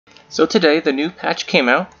So today the new patch came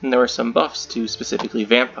out and there were some buffs to specifically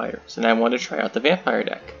vampires, and I wanted to try out the vampire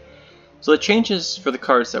deck. So the changes for the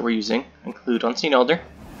cards that we're using include Unseen Elder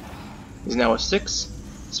is now a 6,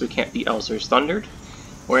 so we can't beat Alzur's Thundered,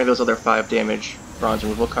 or any of those other 5 damage bronze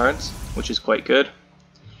removal cards, which is quite good.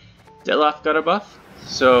 Deadlock got a buff,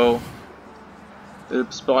 so the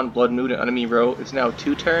spawn Blood Moon and enemy row is now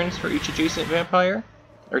 2 turns for each adjacent vampire,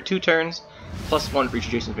 or 2 turns plus 1 for each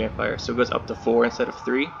adjacent vampire, so it goes up to 4 instead of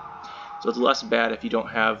 3. So it's less bad if you don't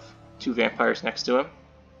have 2 vampires next to him.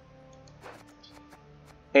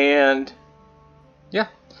 And yeah,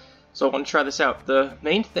 so I want to try this out. The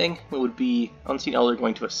main thing would be Unseen Elder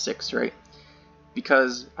going to a 6, right?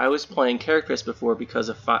 Because I was playing Carapace before, because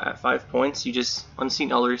of at 5 points,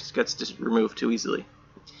 Unseen Elder gets just removed too easily.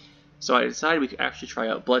 So I decided we could actually try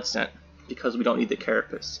out Blood Scent, because we don't need the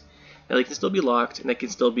Carapace. Now they can still be locked, and they can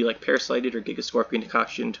still be like Parasited or Giga Scorpion,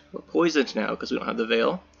 Cautioned, or Poisoned now, because we don't have the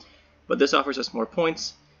Veil. But this offers us more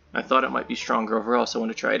points. I thought it might be stronger overall, so I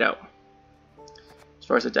wanted to try it out. As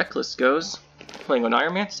far as the deck list goes, I'm playing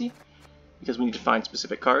Oneiromancy, because we need to find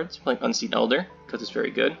specific cards. I'm playing Unseen Elder, because it's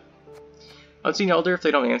very good. Unseen Elder, if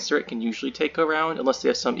they don't answer it, can usually take a round, unless they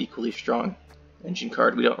have some equally strong engine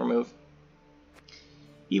card we don't remove.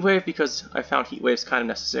 Heatwave, because I found Heatwave's kind of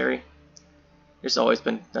necessary. It's always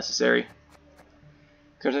been necessary.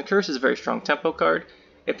 Crimson Curse is a very strong tempo card.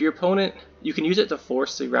 If your opponent, you can use it to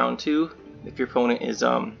force the round 2. If your opponent is,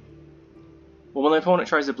 well, when the opponent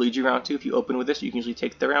tries to bleed you round 2, if you open with this, you can usually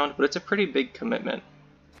take the round, but it's a pretty big commitment.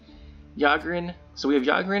 Yagrin, so we have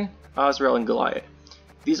Yagrin, Azrael, and Goliath.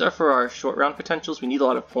 These are for our short round potentials. We need a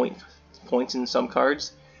lot of points in some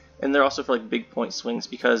cards, and they're also for like big point swings,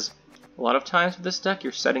 because a lot of times with this deck,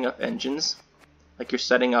 you're setting up engines. Like you're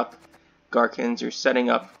setting up Garkins, you're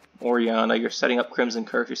setting up Orianna, you're setting up Crimson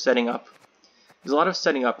Curse, you're setting up... There's a lot of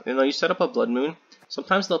setting up, and when you set up a Blood Moon,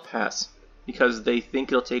 sometimes they'll pass, because they think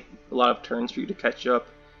it'll take a lot of turns for you to catch up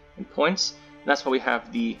in points, and that's why we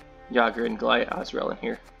have the Yager and Goliath Azrael in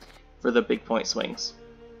here, for the big point swings.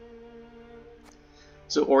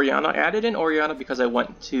 So Orianna, I added in Orianna because I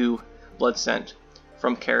went to Blood Scent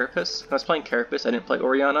from Carapace. When I was playing Carapace, I didn't play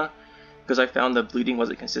Orianna, because I found the bleeding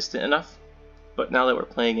wasn't consistent enough, but now that we're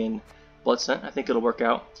playing in Blood Scent, I think it'll work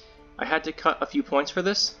out. I had to cut a few points for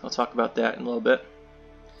this. I'll talk about that in a little bit.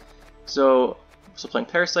 So playing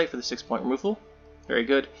Parasite for the 6-point removal. Very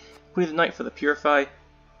good. Queen of the Night for the Purify.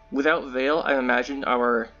 Without Veil, I imagine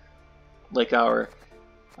our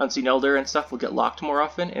Unseen Elder and stuff will get locked more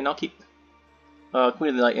often, and I'll keep Queen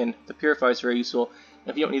of the Night in. The Purify is very useful.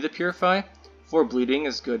 If you don't need the Purify, 4 bleeding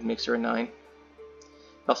is good, makes her a 9. It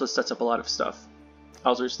also sets up a lot of stuff.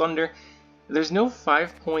 Alzur's Thunder. There's no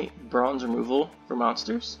 5-point bronze removal for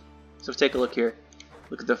monsters. So take a look here.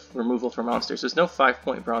 Look at the removal for monsters. There's no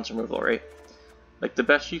 5-point bronze removal, right? Like the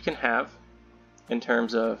best you can have in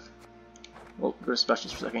terms of... Well, go to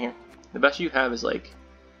specials for a second here. The best you have is like...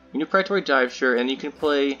 You need Predatory Dive, sure, and you can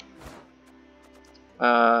play...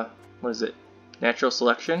 what is it? Natural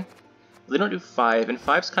Selection. They don't do 5, and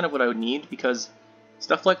 5's kind of what I would need, because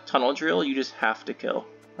stuff like Tunnel Drill you just have to kill,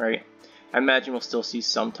 right? I imagine we'll still see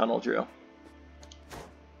some Tunnel Drill.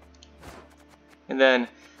 And then...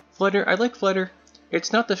 Flutter, I like Flutter.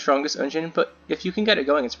 It's not the strongest engine, but if you can get it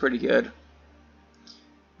going, it's pretty good.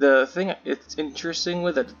 The thing it's interesting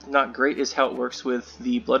with it's not great is how it works with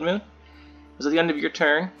the Blood Moon. It's at the end of your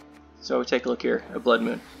turn, so take a look here, a Blood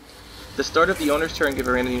Moon. The start of the owner's turn, give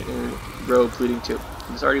a random row bleeding 2.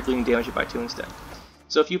 It's already bleeding damage it by 2 instead.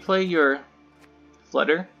 So if you play your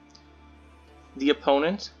Flutter, the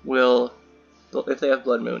opponent will, if they have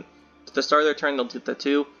Blood Moon, at the start of their turn they'll get the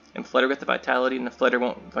 2, and Flutter get the Vitality, and the Flutter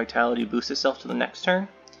won't Vitality boost itself to the next turn.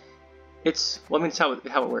 It's, well, I mean, it's how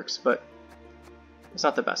it works, but it's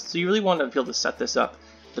not the best. So you really want to be able to set this up.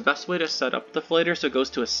 The best way to set up the Flutter so it goes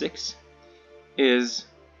to a 6 is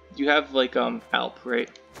you have like Alp, right?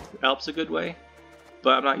 Alp's a good way,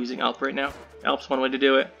 but I'm not using Alp right now. Alp's one way to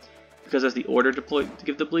do it, because as the order deployed to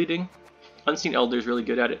give the bleeding, Unseen Elder is really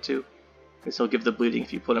good at it too, because he'll give the bleeding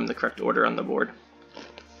if you put him in the correct order on the board.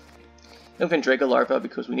 Then we can Draga Larva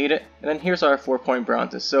because we need it, and then here's our 4-point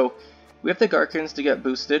bronzes. So we have the Garkins to get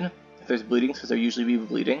boosted if there's bleedings, because there usually be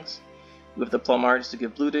bleedings. We have the Plumbards to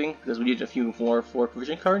give bleeding because we need a few more 4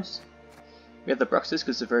 provision cards. We have the Bruxes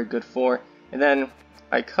because it's a very good 4, and then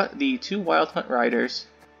I cut the 2 Wild Hunt Riders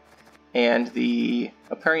and the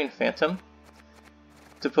Aparian Phantom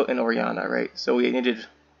to put in Orianna, right? So we needed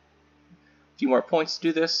a few more points to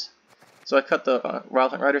do this. So I cut the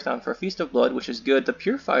Wild Hunt Riders down for a Feast of Blood, which is good. The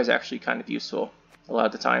Purify is actually kind of useful a lot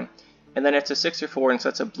of the time. And then it's a 6 or 4 and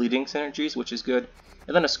sets up bleeding synergies, which is good.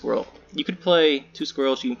 And then a squirrel. You could play 2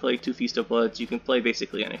 squirrels, you can play 2 Feast of Bloods, you can play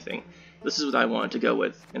basically anything. This is what I wanted to go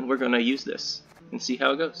with, and we're going to use this and see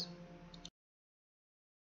how it goes.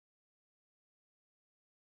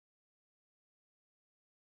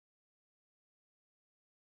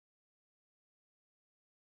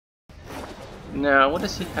 Now, what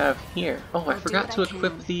does he have here? Oh, I forgot to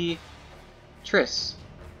equip the Triss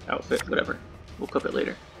outfit, whatever. We'll equip it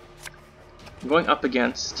later. I'm going up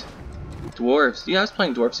against dwarves. Yeah, I was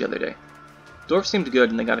playing dwarves the other day. Dwarves seemed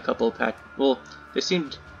good, and they got a couple of well, they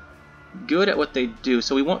seemed good at what they do,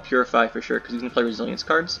 so we want Purify for sure, because we can play Resilience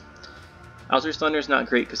cards. Alzur's Thunder is not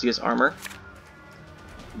great because he has armor.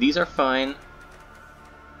 These are fine.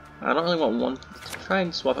 I don't really want one. Let's try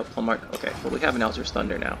and swap up Plumart. Okay, well, we have an Alzur's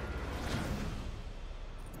Thunder now.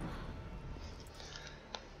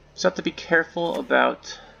 Just have to be careful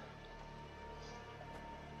about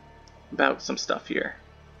some stuff here.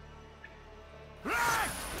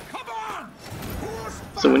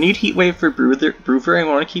 So we need Heat Wave for Broover, and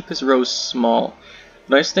we want to keep his Rose small.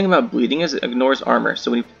 The nice thing about bleeding is it ignores armor,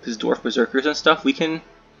 so when his Dwarf Berserkers and stuff, we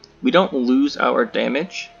don't lose our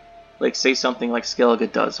damage, like say something like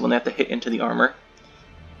Skellige does when they have to hit into the armor,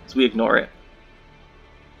 so we ignore it.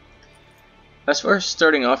 As far as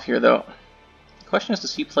starting off here though, the question is,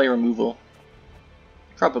 does he play removal?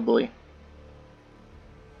 Probably.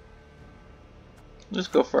 We'll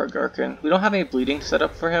just go for our Garkin. We don't have any bleeding set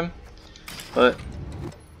up for him, but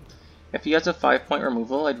if he has a 5-point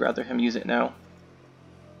removal, I'd rather him use it now.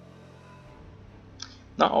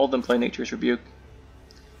 Not all of them play Nature's Rebuke.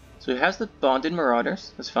 So he has the Bonded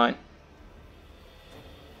Marauders, that's fine.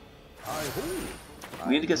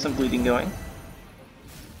 We need to get some bleeding going.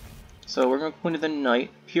 So we're going to go into the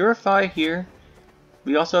Knight. Purify here.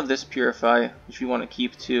 We also have this Purify, which we want to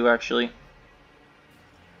keep too, actually.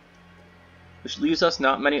 Which leaves us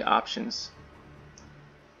not many options.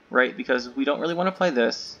 Right, because we don't really want to play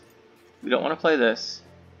this. We don't want to play this.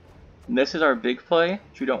 And this is our big play,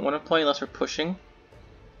 which we don't want to play unless we're pushing.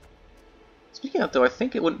 Speaking of though, I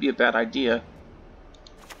think it wouldn't be a bad idea.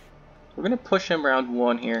 We're going to push him round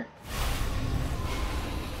 1 here.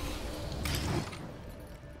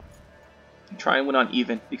 And try and win on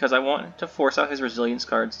even, because I want to force out his resilience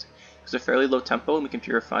cards. Because they're fairly low tempo and we can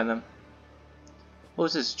purify them. What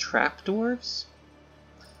was this, Trap Dwarves?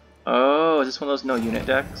 Oh, is this one of those no unit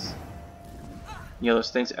decks? You know,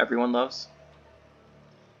 those things everyone loves.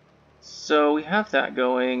 So we have that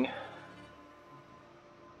going.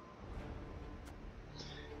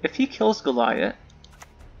 If he kills Goliath,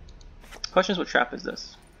 the question is, what trap is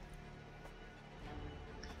this?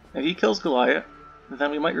 If he kills Goliath,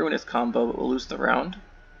 then we might ruin his combo, but we'll lose the round.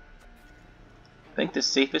 I think the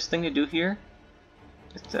safest thing to do here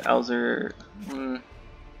is to Alzur.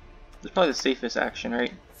 It's probably the safest action,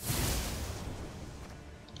 right?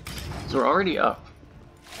 So we're already up.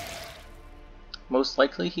 Most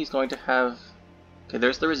likely he's going to have... Okay,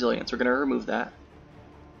 there's the resilience. We're going to remove that.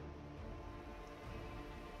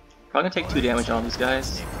 Probably going to take 2 damage on these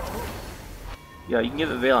guys. Yeah, you can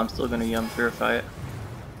give it Veil. I'm still going to purify it.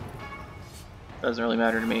 Doesn't really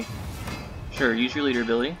matter to me. Sure, use your leader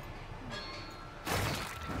ability.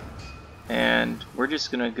 And we're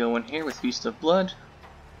just going to go in here with Feast of Blood.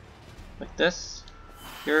 Like this.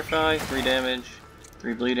 Purify, 3 damage,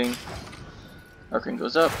 3 bleeding. Arcane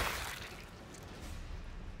goes up.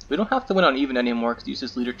 We don't have to win on even anymore because he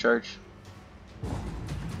uses leader charge.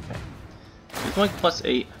 Okay. He's going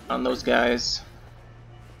 +8 on those guys.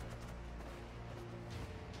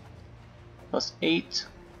 +8.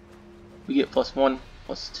 We get +1,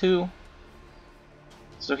 +2.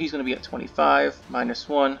 So he's going to be at 25,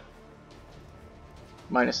 -1,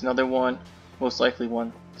 minus another 1, most likely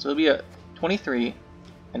 1. So he'll be at 23,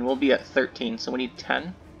 and we'll be at 13, so we need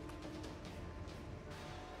 10.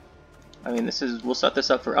 I mean, we'll set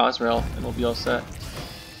this up for Osrel, and we'll be all set.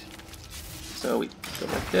 So we go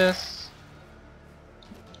like this.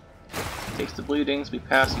 Takes the bleedings, we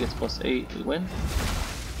pass, he gets +8, we win.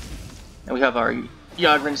 And we have our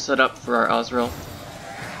Yagran set up for our Osrel.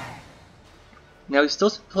 Now he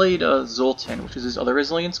still played Zoltan, which is his other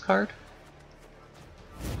resilience card.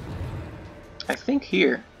 I think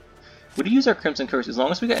here, we'd use our Crimson Curse as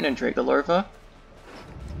long as we get an Andraga Larva.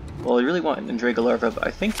 Well, I really want an Andraga Larva, but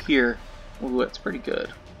I think here, ooh, it's pretty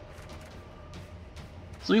good.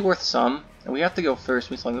 This will be worth some, and we have to go first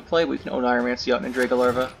when we select the play, but we can own Ironmancy out an Andraga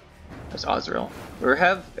Larva. That's Osrel. We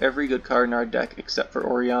have every good card in our deck except for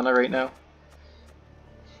Orianna right now.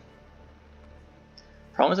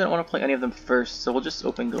 Problem is I don't want to play any of them first, so we'll just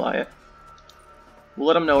open Goliath. We'll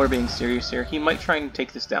let him know we're being serious here. He might try and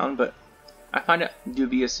take this down, but I find it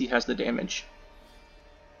dubious he has the damage.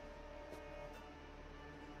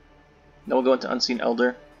 Then we'll go into Unseen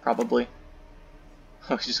Elder, probably.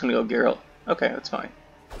 Oh, he's just gonna go Geralt. Okay, that's fine.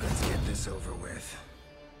 Let's get this over with.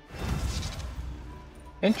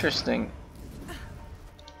 Interesting.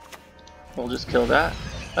 We'll just kill that.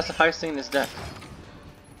 That's the highest thing in his deck.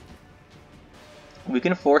 We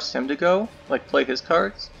can force him to go, like play his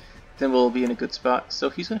cards, then we'll be in a good spot. So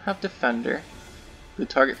he's gonna have Defender. Good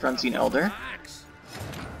target for Unseen Elder.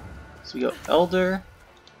 So we go Elder.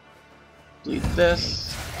 Bleed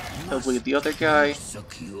this. He'll bleed the other guy.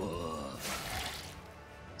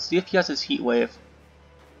 See if he has his Heat Wave.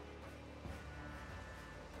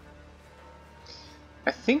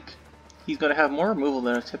 I think he's going to have more removal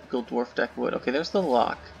than a typical dwarf deck would. Okay, there's the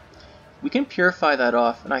lock. We can purify that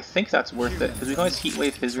off, and I think that's worth it, because we can always Heat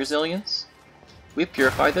Wave his resilience. If we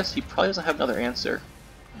purify this, he probably doesn't have another answer.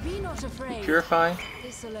 Be not afraid. We purify.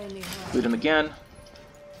 This'll only hurt. Bleed him again.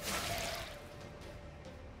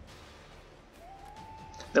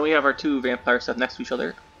 Then we have our two vampire stuff next to each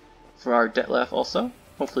other for our Detlef also.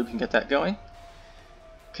 Hopefully we can get that going.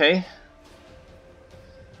 Okay.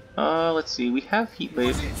 Let's see. We have Heat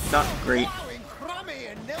Wave. Not great.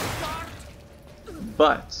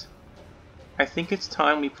 But I think it's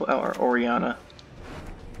time we put out our Orianna.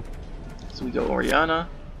 So we go Orianna.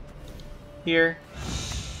 Here.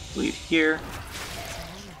 Bleed here.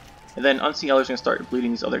 And then Unseen Elder's going to start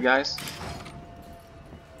bleeding these other guys.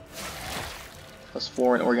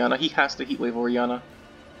 +4 in Orianna. He has to Heat Wave Orianna.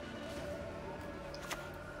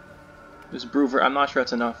 There's Broover. I'm not sure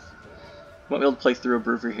that's enough. We won't be able to play through a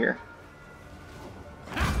Broover here.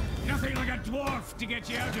 Nothing like a dwarf to get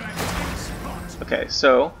you out of that tight spot. Okay,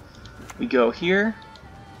 so we go here.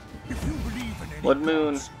 If you believe in any Blood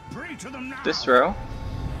Moon. gods, pray to them now. This row.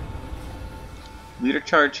 Leader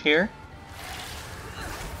Charge here.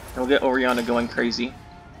 And we'll get Orianna going crazy.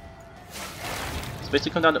 It's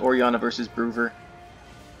basically come down to Orianna versus Broover.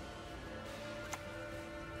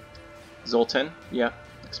 Zoltan, yeah,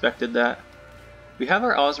 expected that. We have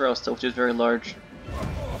our Osrel still, which is very large.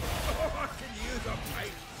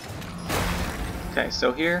 Okay,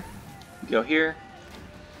 so here, we go here.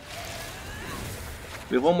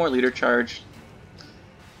 We have one more leader charge.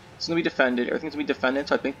 It's going to be defended, everything's going to be defended,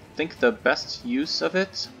 so I think the best use of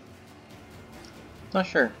it... Not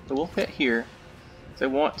sure, but we'll hit here. So I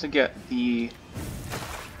want to get the...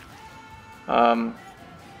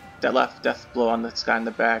 that left death blow on this guy in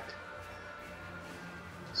the back.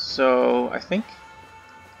 So I think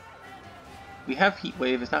we have Heat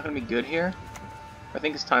Wave. It's not going to be good here. I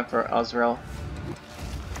think it's time for Azrael.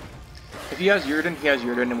 If he has Yrden, he has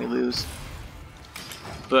Yrden, and we lose.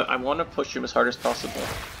 But I want to push him as hard as possible.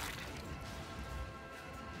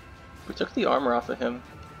 We took the armor off of him.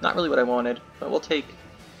 Not really what I wanted, but we'll take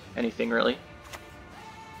anything really.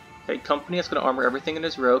 Okay, Company is going to armor everything in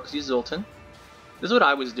his row because he's Zoltan. This is what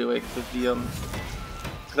I was doing with the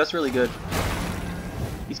that's really good.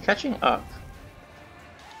 He's catching up.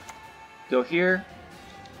 Go here.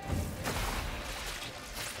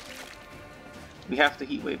 We have to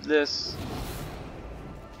Heat Wave this.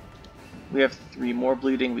 We have 3 more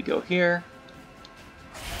bleeding. We go here.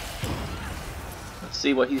 Let's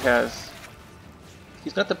see what he has.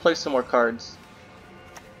 He's got to play some more cards.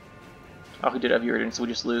 Oh, he did have Yrden, so we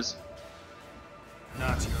just lose.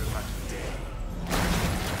 Not your lucky day.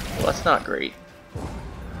 Well, that's not great.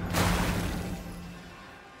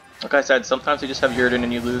 Like I said, sometimes you just have Yrden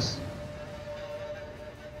and you lose.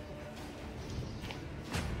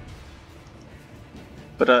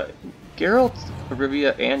 But Geralt,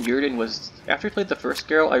 Rivia, and Yrden was... After I played the first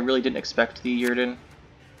Geralt, I really didn't expect the Yrden.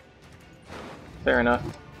 Fair enough.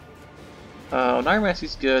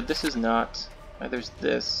 Niromancy's good. This is not. There's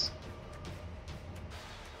this.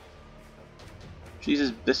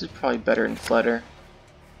 Jesus, this is probably better than Flutter.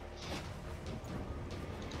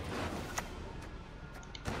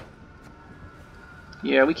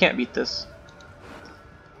 Yeah, we can't beat this.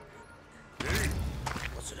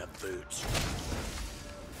 What's in a boot?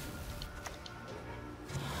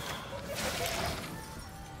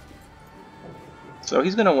 So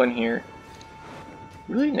he's gonna win here.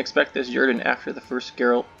 Really didn't expect this Yrden after the first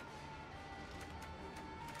Geralt.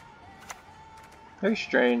 Very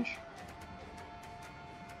strange.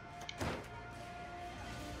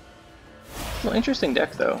 Well, interesting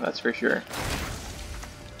deck though, that's for sure.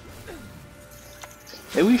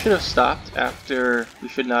 Maybe we should have stopped after we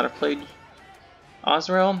should not have played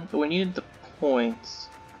Azrael, but we needed the points.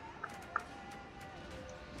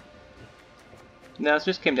 Now it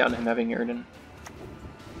just came down to him having Yrden.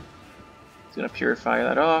 He's gonna purify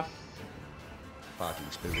that off.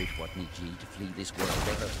 Parting spirit, what need ye to flee this world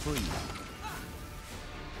ever free?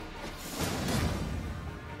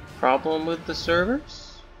 problem with the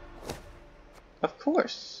servers? Of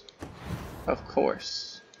course. Of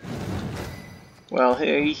course. Well,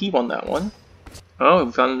 he won that one. Oh,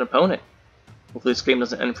 we found an opponent. Hopefully this game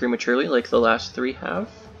doesn't end prematurely like the last 3 have.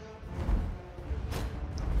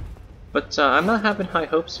 But I'm not having high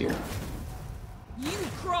hopes here. You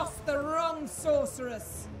crossed the wrong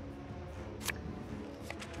sorceress.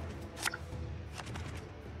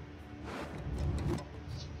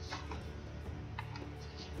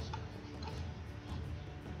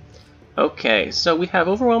 Okay, so we have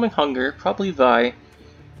Overwhelming Hunger, probably Vi.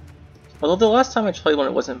 Although the last time I played when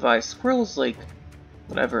it wasn't Vi, Squirrel's like,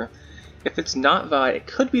 whatever. If it's not Vi, it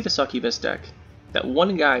could be the Succubus deck. That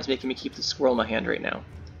one guy is making me keep the Squirrel in my hand right now.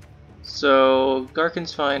 So,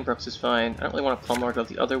 Garkin's fine, Brooks is fine. I don't really want to Plumlark of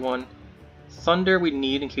the other one. Thunder we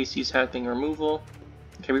need in case he's having removal.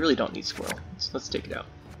 Okay, we really don't need Squirrel. Let's take it out.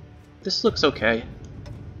 This looks okay.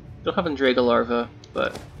 Don't have Andraga Larva,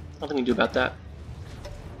 but nothing we can do about that.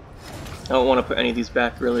 I don't want to put any of these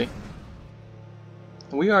back, really.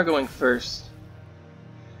 We are going first.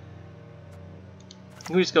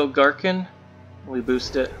 We just go Garkin, we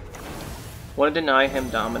boost it. Want to deny him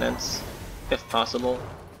dominance, if possible.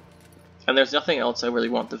 And there's nothing else I really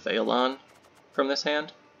want the Veil on from this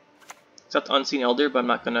hand. Except Unseen Elder, but I'm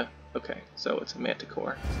not gonna... Okay, so it's a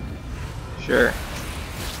Manticore. Sure.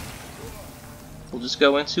 We'll just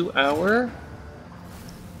go into our...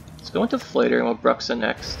 Let's go into Flater and we'll Bruxa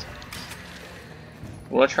next.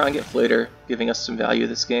 We want to try and get Flater, giving us some value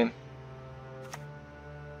this game.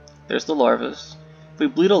 There's the Larvas. If we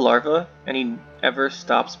bleed a Larva and he ever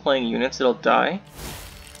stops playing units, it'll die.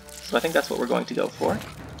 So I think that's what we're going to go for.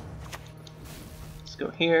 Let's go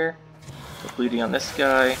here. We're bleeding on this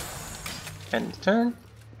guy. End turn.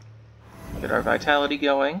 Get our Vitality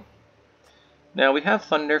going. Now we have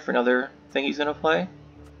Thunder for another thing he's going to play.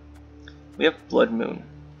 We have Blood Moon.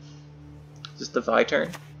 Is this the Vi turn?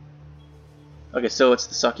 Okay, so it's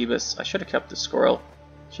the Succubus. I should have kept the Squirrel.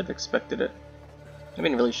 Should have expected it. I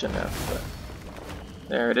mean, really shouldn't have, but...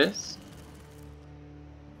 There it is.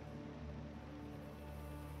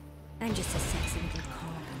 I'm just a sexy little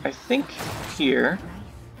corner. I think here,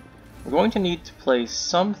 we're going to need to play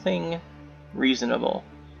something reasonable.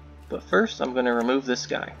 But first, I'm going to remove this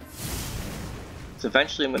guy. So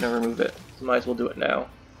eventually I'm going to remove it. So might as well do it now.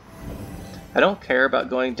 I don't care about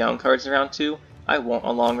going down cards in round 2. I want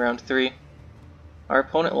a long round 3. Our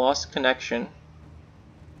opponent lost connection.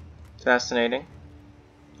 Fascinating.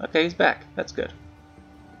 Okay, he's back. That's good.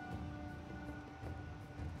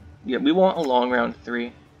 Yeah, we want a long round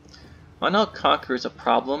 3. Unheld Conquer is a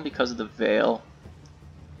problem because of the Veil.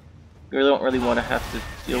 We really don't really want to have to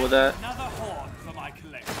deal with that. Another horn for my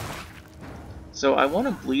collection. So I want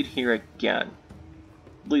to bleed here again.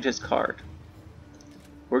 Bleed his card.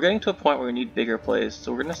 We're getting to a point where we need bigger plays,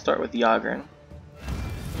 so we're going to start with Yagran.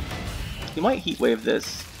 He might Heat Wave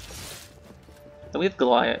this. Then we have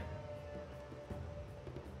Goliath.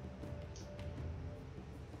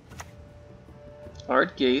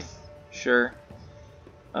 Ard Gaith, sure.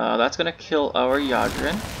 That's gonna kill our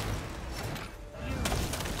Yagran.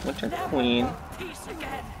 Winter Queen.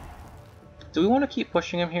 Do we want to keep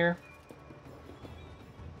pushing him here?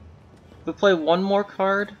 If we play one more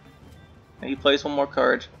card, and he plays one more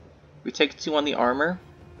card, we take 2 on the armor.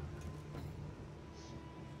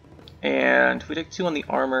 And if we take 2 on the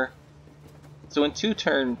armor, so in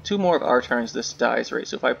 2 more of our turns this dies, right?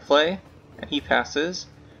 So if I play, and he passes,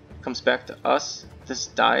 it comes back to us, this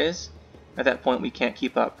dies, at that point we can't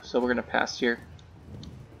keep up, so we're going to pass here.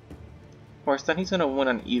 Of course, then he's going to win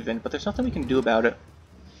on even, but there's nothing we can do about it.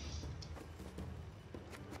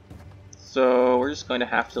 So we're just going to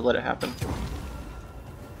have to let it happen.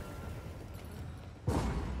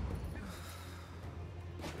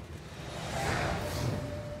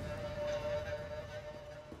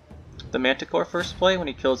 The Manticore first play when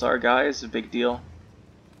he kills our guy is a big deal.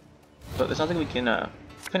 But there's nothing we can, can't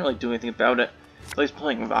really do anything about it. So he's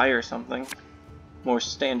playing Vi or something. More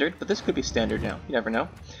standard, but this could be standard now. You never know.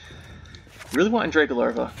 Really want Andraga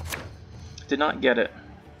Larva. Did not get it.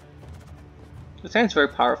 This hand's very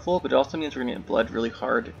powerful, but it also means we're going to get blood really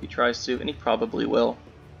hard if he tries to, and he probably will.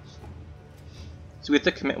 So we have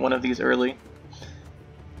to commit one of these early.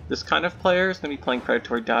 This kind of player is going to be playing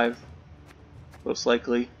Predatory Dive. Most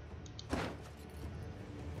likely.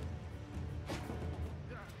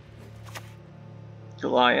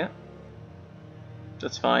 Goliath.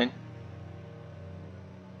 That's fine.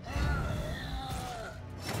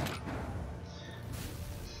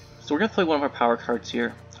 So we're gonna play one of our power cards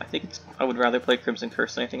here. I think I would rather play Crimson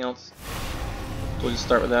Curse than anything else. So we'll just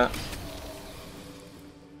start with that.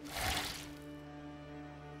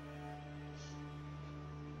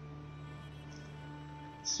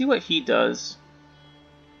 see what he does.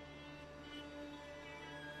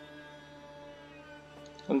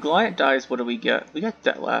 When Goliath dies, what do we get? We get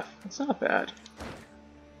Detlef. That's not bad.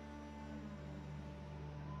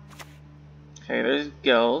 Okay, there's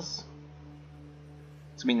Gels.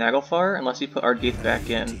 It's gonna be Naglfar, unless you put Ardgaith back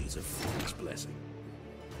in.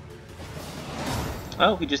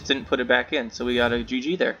 Oh, he just didn't put it back in, so we got a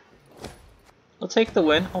GG there. I'll take the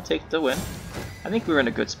win. I'll take the win. I think we were in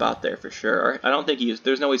a good spot there for sure. I don't think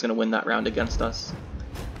there's no way he's going to win that round against us.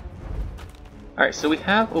 Alright, so we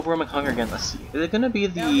have overwhelming hunger again. Let's see. Is it going to be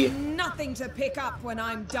the... nothing to pick up when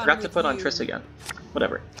I'm done. Forgot to put on Triss again.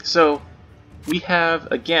 Whatever. So, we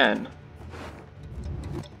have, again...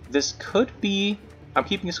 This could be... I'm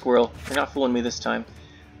keeping a squirrel. You're not fooling me this time.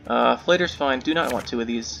 Flater's fine. Do not want 2 of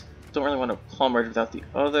these. Don't really want a Palm Merge without the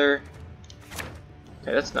other.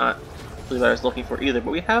 Okay, that's not really what I was looking for either.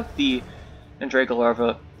 But we have the Andraga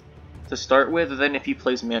Larva to start with. And then if he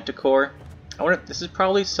plays Manticore, this is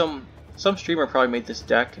probably some streamer probably made this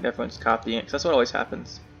deck and everyone's copying it, because that's what always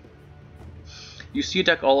happens. You see a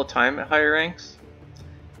deck all the time at higher ranks.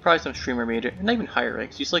 Probably some streamer made it. Not even higher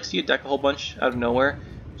ranks. You just like see a deck a whole bunch out of nowhere.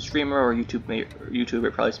 Streamer or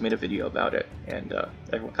YouTuber probably just made a video about it, and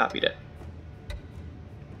everyone copied it.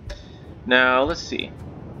 Now, let's see.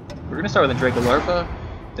 We're going to start with Andraga Larva.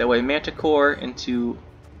 That way Manticore into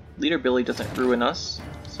Leader Billy doesn't ruin us.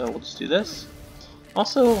 So we'll just do this.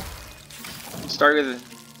 Also, starting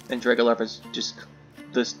with Andraga Larva is just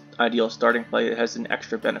this ideal starting play. It has an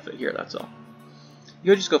extra benefit here, that's all.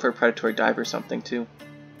 You could just go for a Predatory Dive or something too.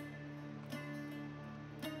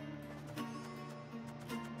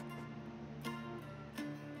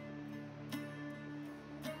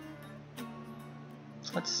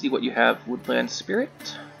 Let's see what you have. Woodland Spirit.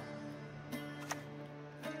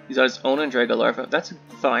 He's got his own Andraga Larva. That's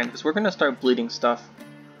fine, because we're going to start bleeding stuff.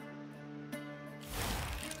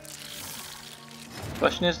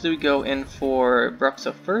 Question is, do we go in for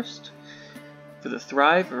Bruxa first, for the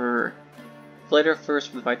Thrive, or Flater first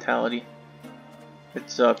for the Vitality?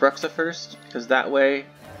 It's Bruxa first, because that way,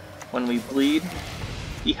 when we bleed,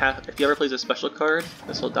 if he ever plays a special card,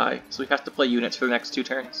 this will die. So we have to play units for the next 2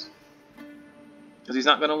 turns. Because he's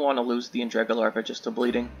not going to want to lose the Andraga Larva just to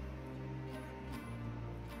bleeding.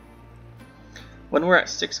 When we're at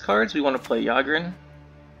 6 cards, we want to play Yagrin.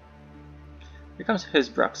 Here comes his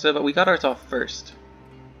Bruxa, but we got ours off first.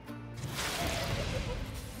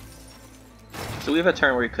 So we have a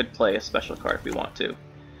turn where we could play a special card if we want to.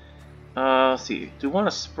 Let's see. Do we want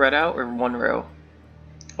to spread out or 1 row?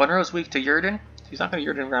 1 row is weak to Yurden. He's not going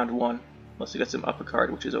to Yurden round 1, unless he gets him up a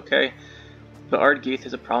card, which is okay. But Ardgaith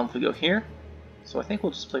is a problem if we go here. So I think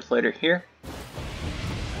we'll just play Flater here.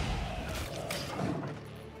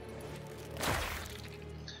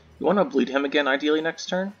 We want to bleed him again ideally next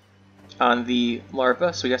turn on the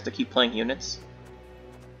Larva, so he has to keep playing units.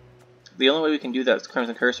 The only way we can do that is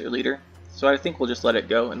Crimson Curse or Leader. So I think we'll just let it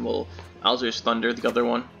go and we'll Alzur's Thunder the other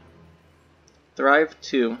one. Thrive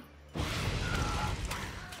 2.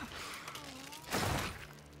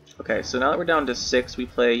 Okay, so now that we're down to 6, we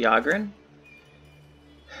play Yagrin.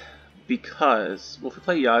 Because, well, if we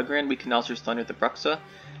play Yagrin, we can Alzur's Thunder the Bruxa.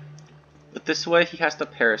 But this way, he has to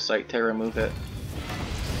Parasite to remove it.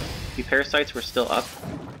 If he Parasites, we're still up.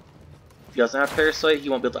 If he doesn't have Parasite, he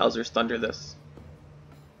won't be able to Alzur's Thunder this.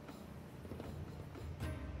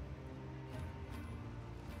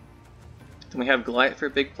 Then we have Goliath for a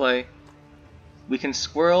big play. We can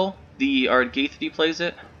Squirrel the Ardgaith if he plays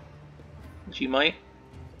it, which he might.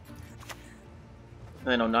 And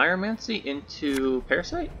then Oneiromancy into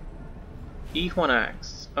Parasite.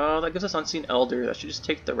 E1X. Oh, that gives us Unseen Elder. That should just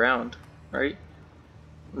take the round, right?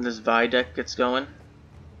 When this Vi deck gets going.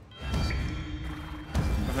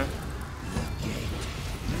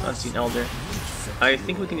 Unseen Elder. I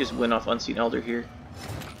think we can just win off Unseen Elder here.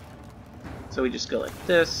 So we just go like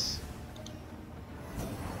this.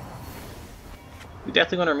 We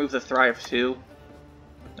definitely want to remove the Thrive too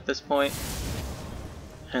at this point.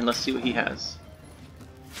 And let's see what he has.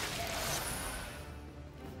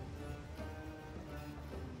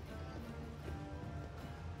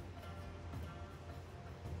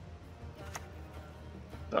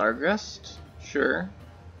 Bargrest? Sure.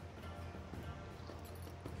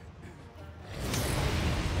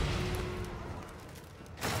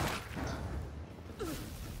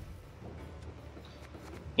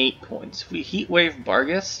 Eight points. If we Heat Wave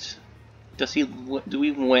Barghest, do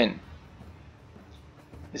we win?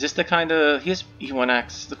 Is this the kind of... he has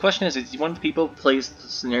E1X. The question is he one of the people who plays the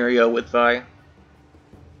scenario with Vi? The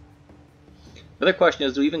other question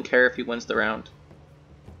is, do we even care if he wins the round?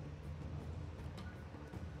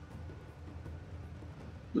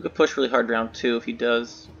 We could push really hard round 2 if he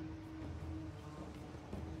does.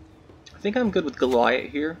 I think I'm good with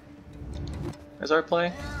Goliath here as our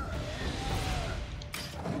play.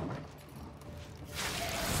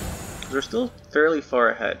 We're still fairly far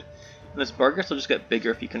ahead. And this Bargus will just get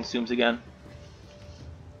bigger if he consumes again.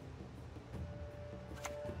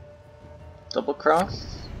 Double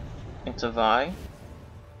cross into Vi.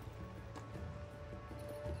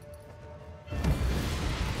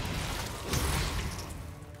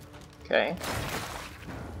 Okay.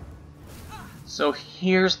 So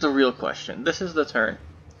here's the real question. This is the turn.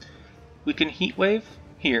 We can Heat Wave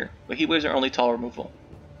here, but Heat Waves are only tall removal.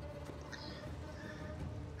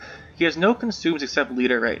 He has no consumes except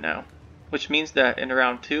Leader right now, which means that in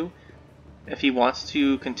round 2, if he wants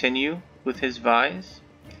to continue with his Vi's,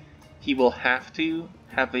 he will have to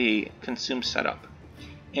have a consume setup.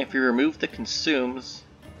 And if we remove the consumes,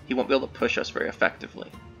 he won't be able to push us very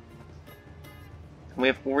effectively. And we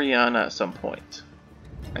have Orianna at some point.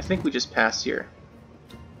 I think we just pass here.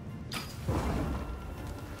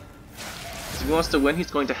 If he wants to win, he's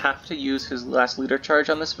going to have to use his last leader charge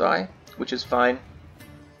on this Vi, which is fine.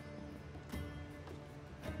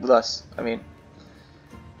 With us, I mean.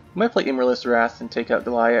 We might play Immortalist Wrath and take out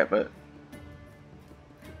Goliath, but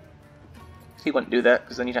he wouldn't do that,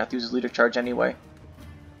 because then he'd have to use his leader charge anyway.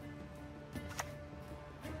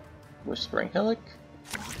 Whispering Hillock.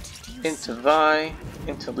 Into Vi,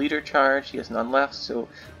 into leader charge, he has none left, so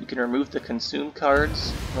you can remove the consume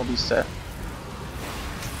cards, and we'll be set.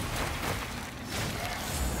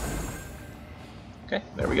 Okay,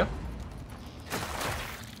 there we go.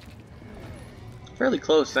 Fairly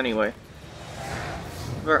close anyway.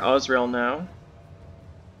 We have our Alzur now.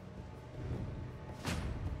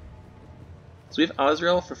 So we have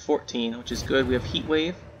Alzur for 14, which is good. We have Heat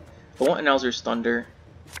Wave. I want an Alzur's Thunder.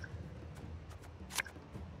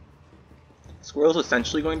 Squirrel's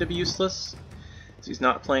essentially going to be useless, so he's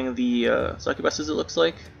not playing the succubuses, it looks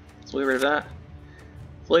like. So we'll get rid of that.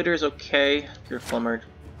 Flater is okay. You're Flummered.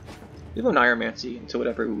 We have an Iromancy into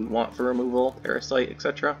whatever we want for removal, Parasite,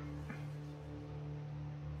 etc.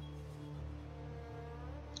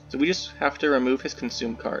 So we just have to remove his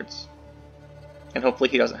consume cards. And hopefully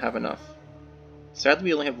he doesn't have enough. Sadly,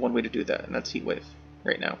 we only have one way to do that, and that's Heat Wave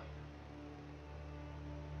right now.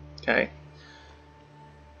 Okay.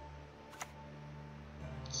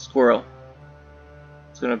 Squirrel.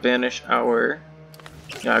 It's going to banish our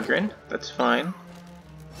Yagrin. That's fine.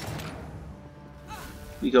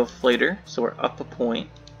 We go Flater, so we're up a point.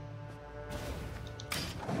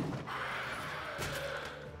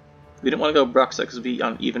 We didn't want to go Bruxa because we'd be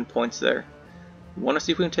on even points there. We want to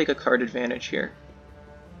see if we can take a card advantage here.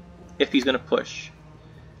 If he's going to push.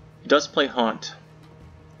 He does play Haunt.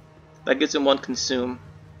 That gives him one consume.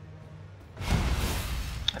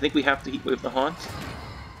 I think we have to Heat Wave the Haunt.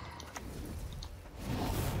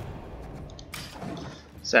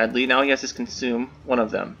 Sadly, now he has his consume, one of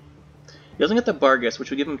them. He doesn't get the Bargus, which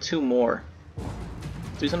would give him 2 more.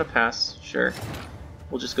 So he's going to pass, sure.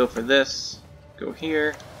 We'll just go for this. Go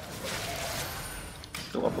here.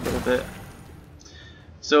 Go up a little bit.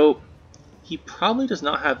 So he probably does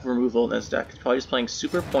not have removal in his deck. He's probably just playing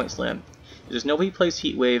super point slam. There's no way he plays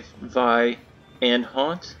Heat Wave, Vi, and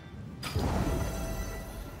Haunt.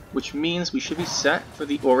 Which means we should be set for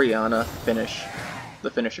the Orianna finish. The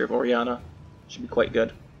finisher of Orianna. Should be quite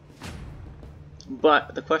good.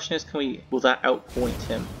 But the question is, will that outpoint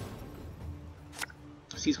him?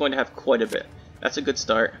 So he's going to have quite a bit. That's a good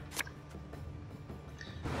start.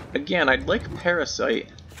 Again, I'd like Parasite.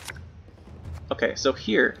 Okay, so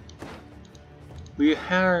here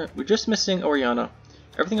we're just missing Orianna.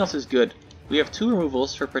 Everything else is good. We have 2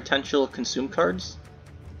 removals for potential consume cards,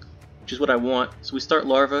 which is what I want. So we start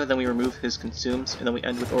Larva, then we remove his consumes, and then we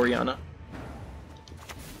end with Orianna.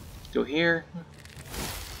 Go here.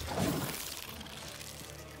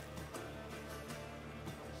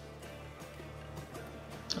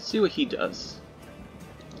 Let's see what he does.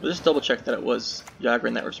 We'll just double check that it was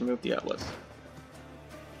Yagrin that was removed. Yeah, it was.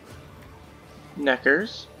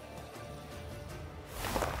 Neckers.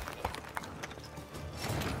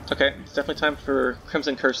 Okay, it's definitely time for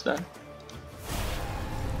Crimson Curse then.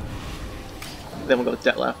 Then we'll go with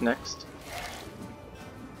Detlef next.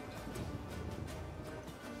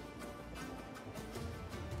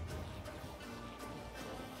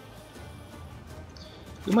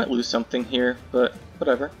 We might lose something here, but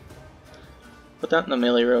whatever. Put that in the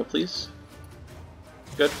melee row, please.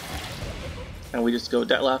 Good. And we just go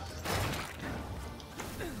Detlef.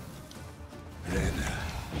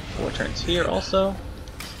 4 turns here also.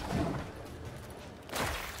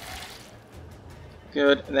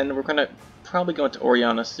 Good, and then we're gonna probably go into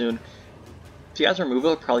Orianna soon. If he has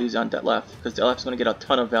removal, I'll probably use it on Detlef, because Detlef's going to get a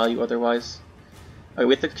ton of value otherwise. Alright,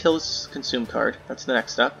 we have to kill his consume card. That's the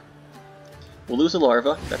next step. We'll lose a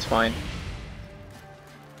larva, that's fine.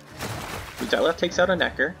 Detlef takes out a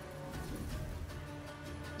Necker.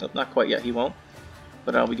 Nope, not quite yet, he won't.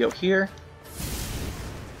 But we go here.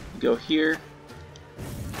 We go here.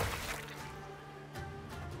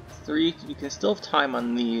 3, you can still have time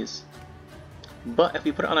on these. But if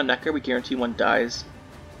we put it on a Necker, we guarantee one dies.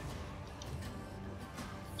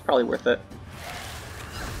 It's probably worth it.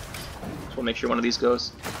 So we'll make sure one of these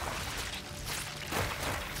goes.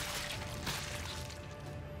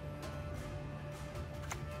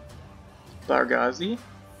 Barghazi.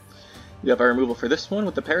 We have our removal for this one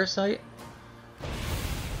with the Parasite.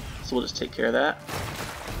 So we'll just take care of that.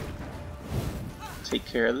 Take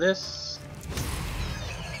care of this.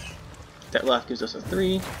 Detlef gives us a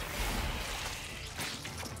 3.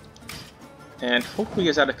 And hopefully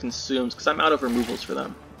he's out of consumes, because I'm out of removals for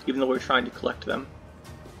them, even though we're trying to collect them.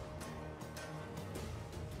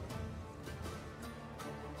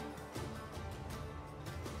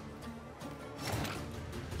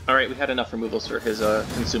 Alright, we had enough removals for his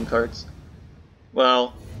consume cards.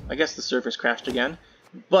 Well, I guess the servers crashed again,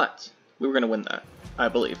 but we were going to win that, I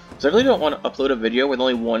believe. So I really don't want to upload a video with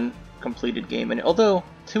only one completed game in it, although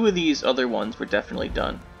 2 of these other ones were definitely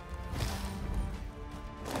done.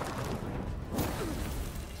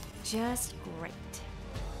 Just great.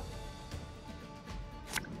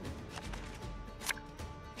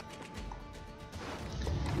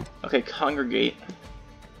 Okay, congregate.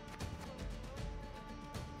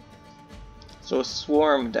 So a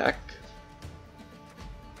swarm deck.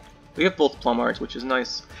 We have both Plumbards, which is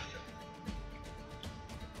nice.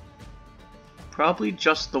 Probably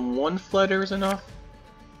just the one Fledder is enough.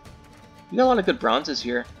 We got a lot of good bronzes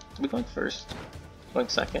here. Are we going first? Going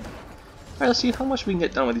second? Alright, let's see how much we can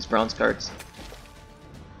get done with these bronze cards.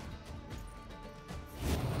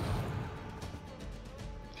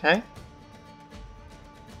 Okay.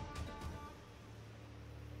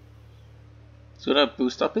 So gonna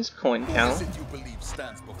boost up his coin count.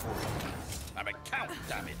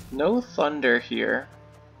 No thunder here.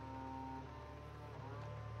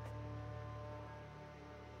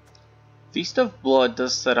 Feast of Blood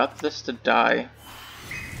does set up this to die.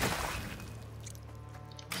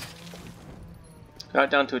 Got it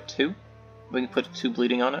down to a 2. We can put 2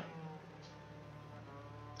 bleeding on it.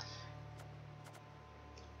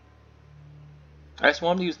 I just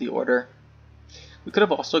wanted to use the order. We could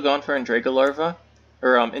have also gone for Andraga Larva,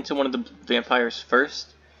 or into one of the vampires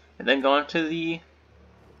first, and then gone to the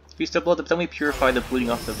Feast of Blood, but then we purify the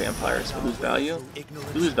bleeding off the vampires. We lose value.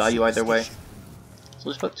 We lose value either way. So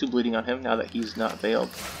let's put 2 bleeding on him now that he's not veiled.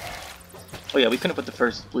 Oh yeah, we couldn't put the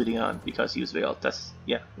first bleeding on because he was veiled. That's,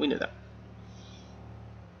 yeah, we knew that.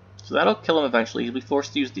 So that'll kill him eventually. He'll be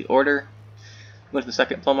forced to use the order. Go to the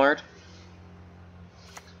second Plumard.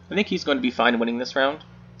 I think he's going to be fine winning this round,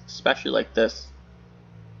 especially like this.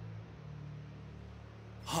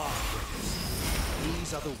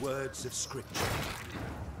 These are the words of scripture.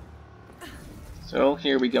 So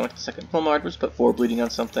here we go into the second Plumard. We'll just put 4 bleeding on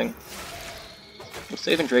something. We'll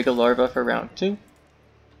save Andraga Larva for round 2.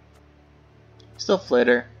 Still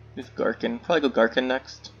Flitter. We have Garkin. Probably go Garkin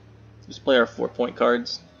next. Just play our 4-point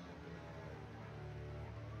cards.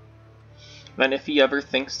 And if he ever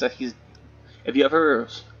thinks that if he ever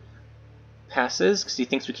passes because he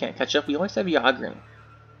thinks we can't catch up, we always have Ygritte.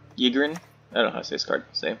 I don't know how to say this card.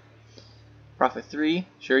 Same. Profit 3.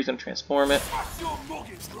 Sure, he's gonna transform it.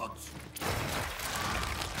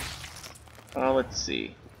 Let's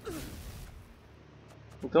see.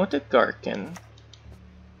 We'll go into Garkin.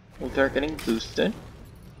 We'll start getting boosted.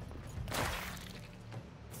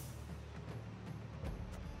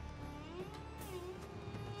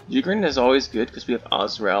 Ygritte is always good because we have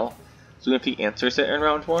Azrael. So if he answers it in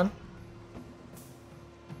round 1.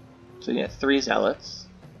 So you get 3 Zealots.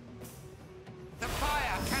 The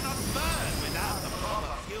fire cannot burn without the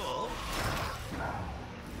proper fuel.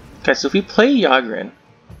 Okay, so if we play Ygritte,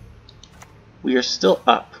 we are still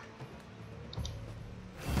up.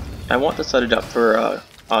 I want to set it up for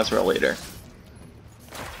Azrael later.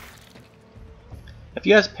 If he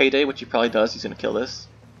has Payday, which he probably does, he's going to kill this.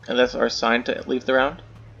 And that's our sign to leave the round.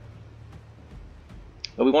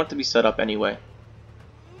 But we want it to be set up anyway.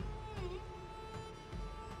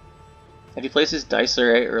 If he plays his dice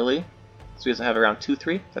array early, so he doesn't have around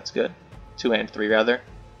 2-3, that's good. 2 and 3 rather.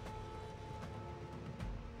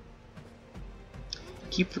 I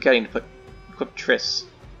keep forgetting to equip Triss.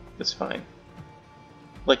 That's fine.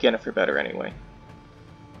 Like Yennefer better anyway.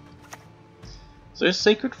 So there's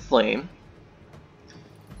Sacred Flame.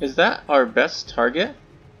 Is that our best target?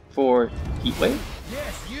 for Heat Wave.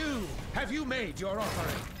 Yes, you! Have you made your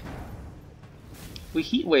offering? We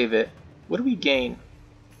Heat Wave it. What do we gain?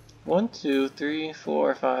 1, 2, 3,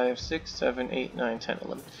 4, 5, 6, 7, 8, 9, 10,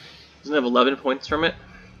 11. Doesn't have 11 points from it.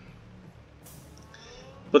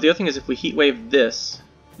 But the other thing is, if we Heat Wave this,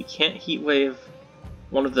 we can't Heat Wave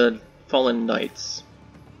one of the Fallen Knights.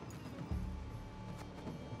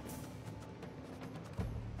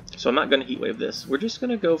 So I'm not going to Heat Wave this. We're just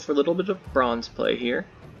going to go for a little bit of bronze play here.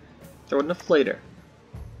 Throw in a Flater.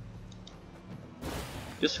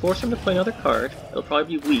 Just force him to play another card. It'll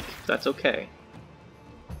probably be weak, but that's okay.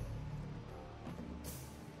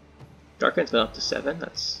 Darken's been up to 7.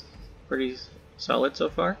 That's pretty solid so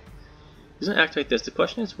far. He's going to activate this. The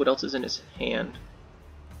question is, what else is in his hand?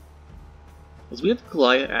 Because we have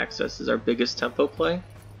Goliath Access as our biggest tempo play.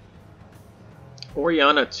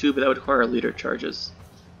 Orianna too, but that would require leader charges.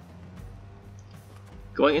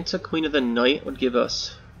 Going into Queen of the Night would give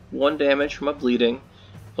us 1 damage from a bleeding,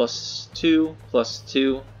 plus 2, plus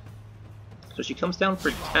 2. So she comes down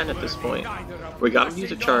for 10 at this point. We got to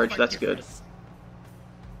use a charge, that's good.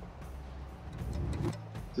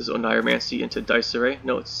 This is Oneiromancy into Dice Array.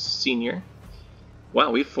 No, it's Senior.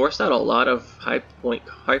 Wow, we've forced out a lot of high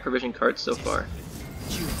provision cards so far.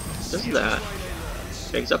 Does that.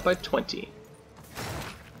 Takes up by 20.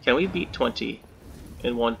 Can we beat 20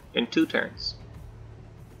 in 2 turns?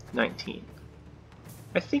 19.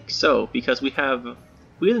 I think so, because we have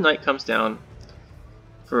the Knight comes down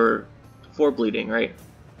for 4 bleeding, right?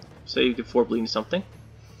 So you get 4 bleeding something.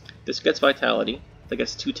 This gets Vitality. That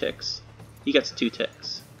gets 2 ticks. He gets 2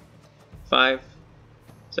 ticks. 5,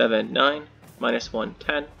 7, 9, minus 1,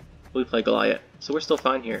 10. We play Goliath. So we're still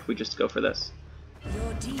fine here if we just go for this.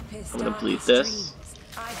 Your deepest I'm gonna bleed this.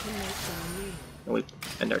 I can make them real. And we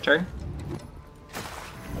end our turn.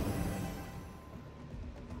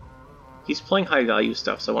 He's playing high value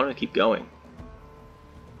stuff, so I want him to keep going.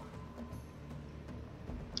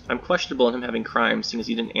 I'm questionable in him having crimes, seeing as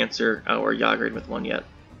he didn't answer our Yagrid with one yet.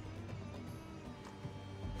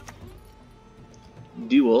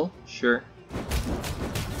 Duel, sure.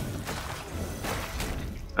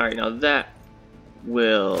 Alright, now that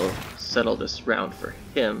will settle this round for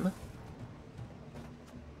him.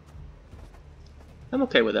 I'm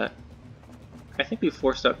okay with that. I think we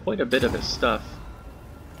forced out quite a bit of his stuff.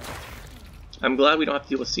 I'm glad we don't have to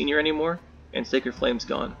deal with Senior anymore, and Sacred Flame's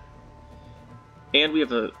gone. And we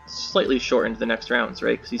have a slightly shortened the next rounds,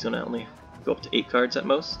 right? Because he's going to only go up to 8 cards at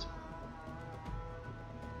most.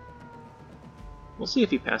 We'll see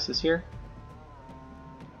if he passes here.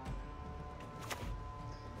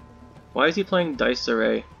 Why is he playing Dice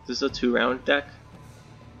Array? This is a 2-round deck?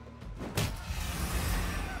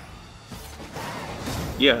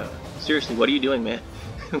 Yeah, seriously, what are you doing, man?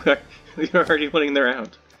 We're already winning the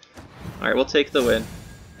round. Alright, we'll take the win.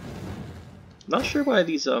 Not sure why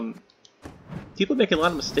these, people making a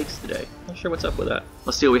lot of mistakes today. Not sure what's up with that.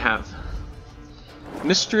 Let's see what we have.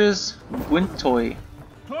 Mistress Gwentoi.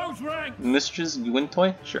 Close rank! Mistress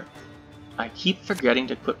Gwentoi? Sure. I keep forgetting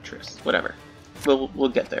to equip Triss. Whatever. We'll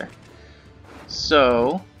get there.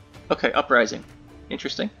 So, okay, Uprising.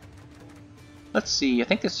 Interesting. Let's see, I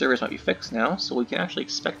think the servers might be fixed now, so we can actually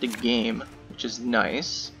expect a game, which is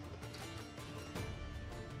nice.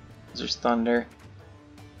 There's Thunder.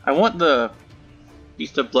 I want the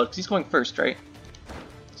Beast of Blood, because he's going first, right?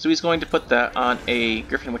 So he's going to put that on a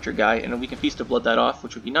Griffin Witcher guy, and we can Feast of Blood that off,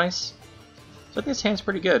 which would be nice. So I think this hand's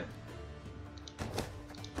pretty good.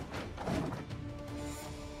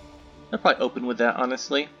 I'll probably open with that,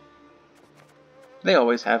 honestly. They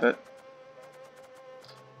always have it.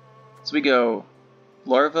 So we go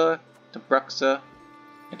Larva to Bruxa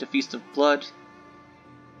into Feast of Blood.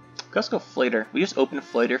 Let's go Flater. We just open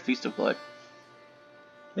Flater, Feast of Blood.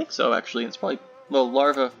 I think so, actually. It's probably, well,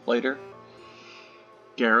 Larva, Flater.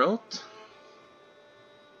 Geralt.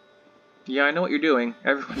 Yeah, I know what you're doing.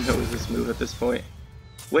 Everyone knows this move at this point.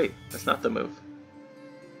 Wait, that's not the move.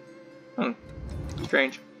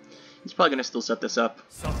 Strange. He's probably going to still set this up.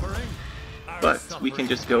 But we can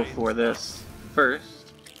just go for this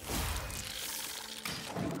first.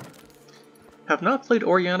 Have not played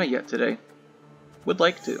Orianna yet today. Would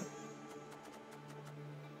like to.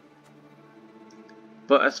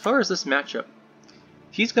 But as far as this matchup,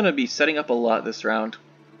 he's going to be setting up a lot this round.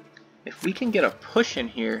 If we can get a push in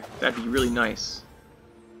here, that'd be really nice.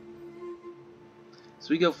 So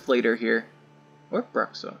we go Flater here. Or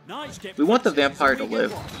Bruxa. We want the vampire to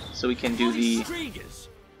live, so we can do the...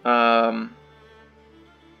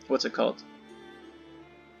 what's it called?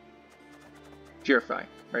 Purify,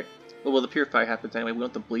 right. Well, the Purify happens anyway, we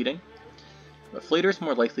want the bleeding. But Flater's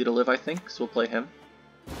more likely to live, I think, so we'll play him.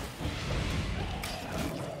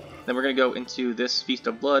 Then we're going to go into this Feast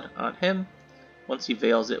of Blood on him once he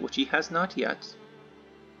veils it, which he has not yet.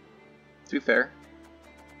 To be fair.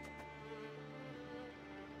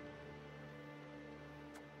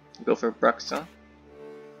 Go for Bruxa.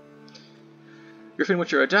 Griffin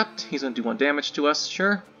Witcher Adept, he's going to do 1 damage to us,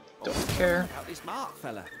 sure. Don't care. Out this mark,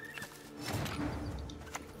 fella.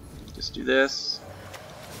 Just do this.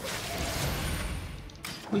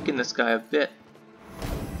 Weaken this guy a bit.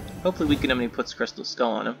 Hopefully weaken him and he puts Crystal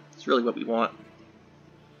Skull on him. It's really what we want.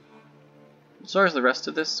 As far as the rest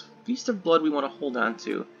of this, Feast of Blood we want to hold on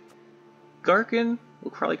to. Garkin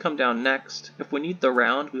will probably come down next. If we need the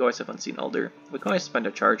round, we always have Unseen Elder. We can always spend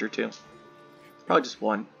a charge or two. Probably just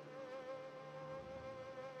 1.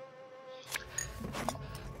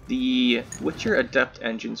 The Witcher Adept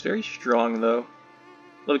engine's very strong though.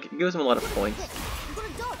 Look, it gives him a lot of points.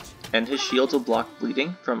 And his shields will block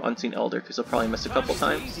bleeding from Unseen Elder because he'll probably miss a couple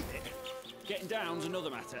times. Getting down's another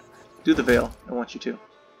matter. Do the Veil, I want you to.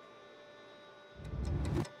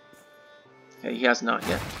 Okay, he has not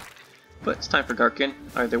yet. But it's time for Garkin,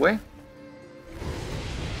 either way.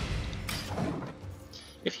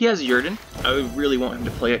 If he has Yurden, I would really want him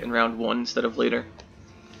to play it in round 1 instead of later.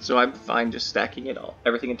 So I'm fine just stacking it all,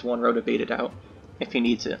 everything into 1 row to bait it out, if he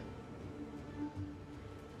needs it.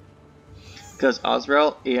 Because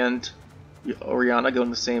Azrael and Orianna go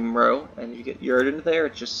in the same row, and you get Yurden there,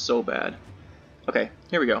 it's just so bad. Okay,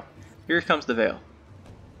 here we go. Here comes the Veil.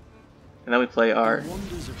 And then we play our...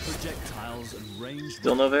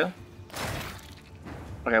 Still no Veil?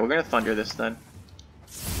 Okay, we're gonna Thunder this then.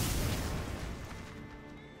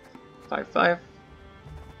 5/5.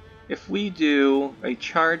 If we do a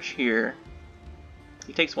charge here,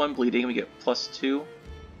 he takes 1 bleeding and we get +2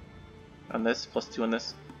 on this, +2 on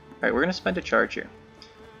this. Alright, we're gonna spend a charge here.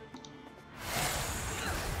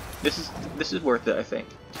 This is worth it, I think.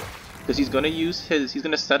 Because he's gonna use he's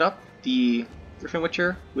gonna set up the Griffin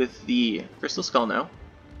Witcher with the Crystal Skull now.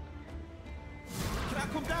 Can I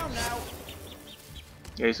come down now?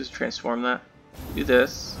 Yeah, he's just transform that. Do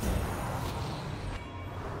this.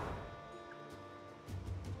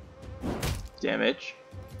 Damage.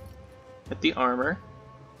 Hit the armor.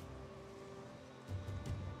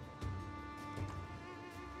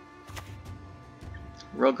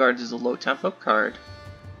 Royal Guards is a low tempo card.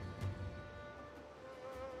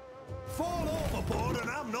 Fall overboard and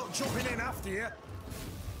I'm not jumping in after you.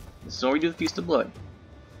 This is when we do the Feast of Blood.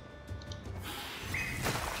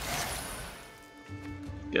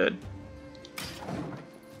 Good.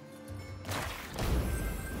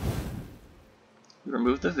 We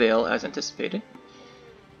remove the Veil as anticipated.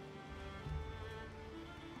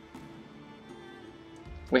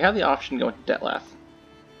 We have the option to go into Dettlaff,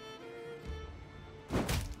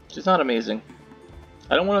 which is not amazing.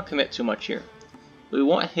 I don't want to commit too much here. We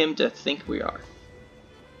want him to think we are.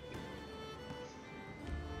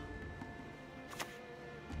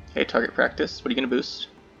 Okay, target practice. What are you going to boost?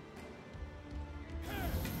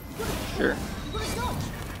 Sure.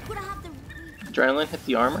 Adrenaline, hit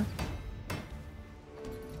the armor.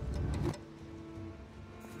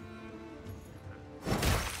 A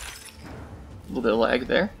little bit of lag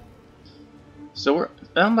there. So we're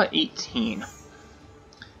down by 18.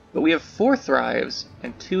 But we have 4 thrives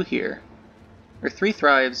and 2 here. Or 3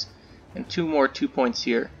 thrives and 2 more 2 points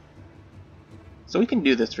here. So we can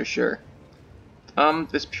do this for sure.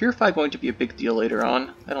 Is Purify going to be a big deal later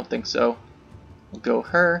on? I don't think so. We'll go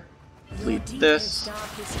her. Bleed this.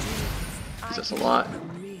 Gives us a lot.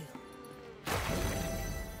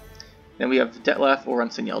 Then we have Dettlaff or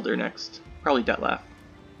Unseen Elder next. Probably Dettlaff.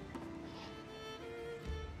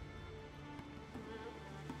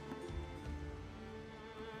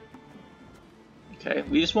 Okay,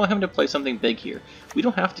 we just want him to play something big here. We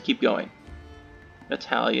don't have to keep going.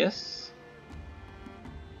 Natalius.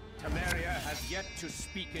 Temeria has yet to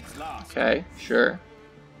speak its last. Okay, sure.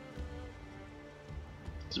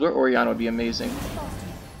 This is where Orianna would be amazing.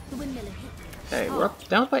 Okay, we're up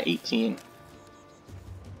down by 18.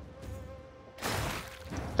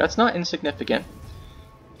 That's not insignificant.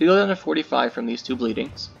 We go down to 45 from these 2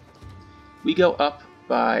 bleedings. We go up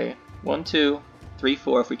by 1, 2, 3,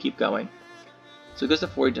 4 if we keep going. So it goes to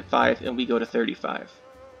 45 and we go to 35.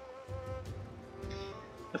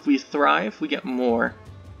 If we thrive, we get more.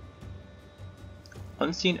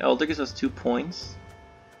 Unseen Elder gives us 2 points.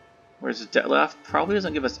 Whereas Dettlaff probably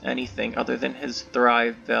doesn't give us anything other than his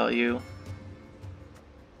thrive value.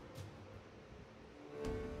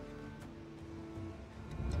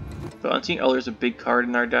 But Unseen Elder is a big card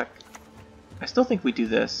in our deck. I still think we do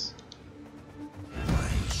this.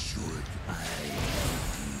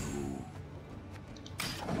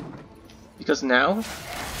 Because now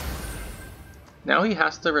Now he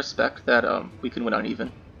has to respect that we can win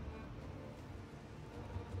uneven.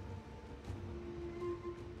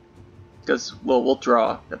 Because, well, we'll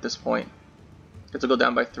draw at this point. Because we'll go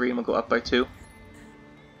down by 3 and we'll go up by 2.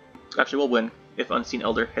 Actually, we'll win if Unseen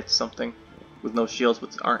Elder hits something with no shields,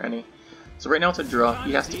 which aren't any. So right now it's a draw.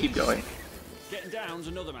 He has to keep going. Getting down's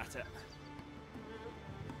another matter.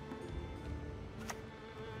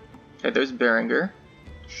 Okay, there's Berenger.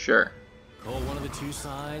 Sure. Call one of the two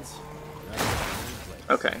sides.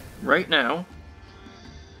 Okay, right now,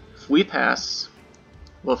 if we pass,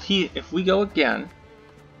 well, if we go again,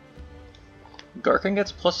 Garkin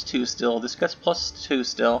gets +2 still. This gets +2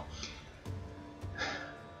 still.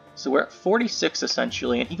 So we're at 46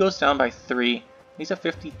 essentially, and he goes down by 3. He's at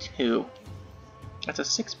 52. That's a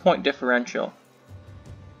 6-point differential.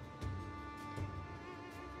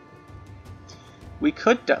 We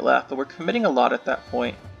could deadlift, but we're committing a lot at that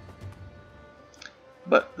point.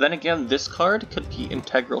 But then again, this card could be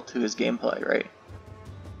integral to his gameplay, right?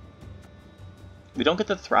 We don't get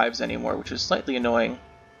the thrives anymore, which is slightly annoying.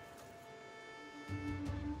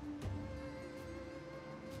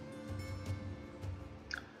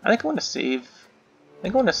 I think I want to save. I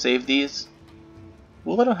think I want to save these.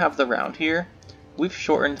 We'll let him have the round here. We've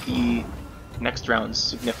shortened the next rounds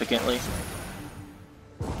significantly.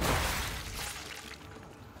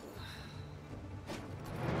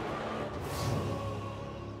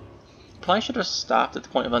 Probably should have stopped at the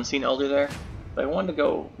point of Unseen Elder there, but I wanted to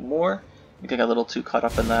go more. I think I got a little too caught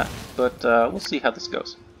up in that, but we'll see how this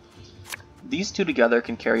goes. These two together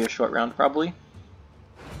can carry a short round, probably.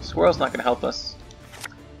 Squirrel's not going to help us.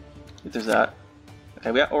 If there's that.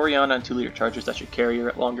 Okay, we got Orianna and 2 leader chargers that should carry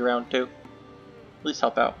a longer round too. At least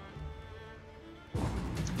help out.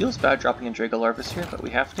 Feels bad dropping in Drago Larvas here, but we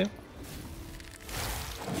have to.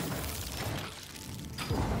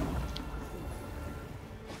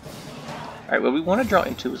 Alright, what we want to draw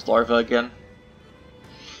into is Larva again.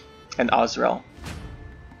 And Azrael.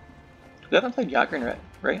 We haven't played Yagran yet,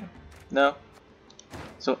 right? No.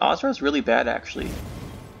 So Azrael's really bad, actually.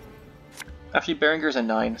 Actually, Berenger's a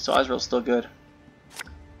 9, so Azrael's still good.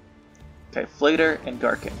 Okay, Flater and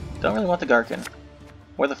Garkin. Don't really want the Garkin.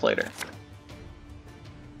 Or the Flater.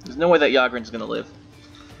 There's no way that Yagran's gonna live.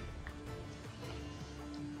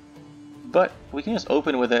 But we can just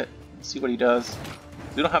open with it and see what he does.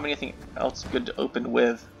 We don't have anything else good to open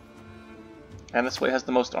with. And this way has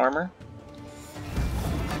the most armor.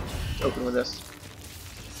 Let's open with this.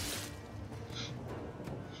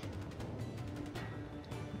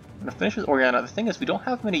 I'm gonna finish with Orianna. The thing is, we don't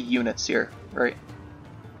have many units here, right?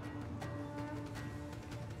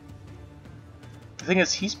 The thing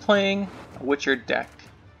is, he's playing a Witcher deck.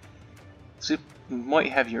 So he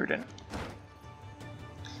might have Yurden.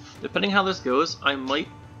 Depending how this goes, I might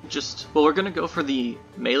just... Well, we're gonna go for the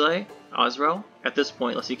melee Azrael at this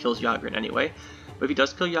point, unless he kills Yagran anyway. But if he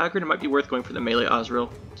does kill Yagran, it might be worth going for the melee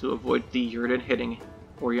Azrael to avoid the Yurden hitting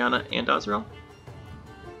Orianna and Azrael.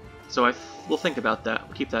 So we'll think about that.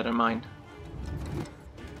 We'll keep that in mind.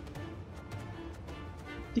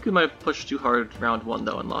 I think we might have pushed too hard round 1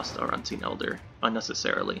 though and lost our Unseen Elder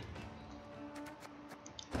unnecessarily.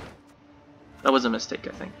 That was a mistake,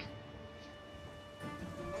 I think.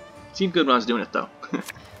 Seemed good when I was doing it though.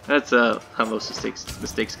 That's how most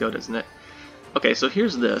mistakes go, doesn't it? Okay, so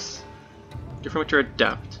here's this. Different Witcher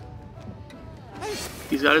Adept.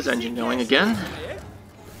 He's got his engine going again.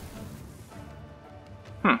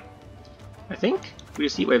 I think we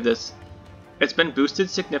just heatwave this. It's been boosted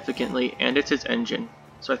significantly, and it's his engine.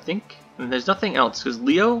 So I think, and there's nothing else, because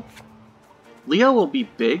Leo will be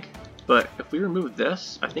big, but if we remove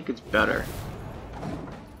this, I think it's better.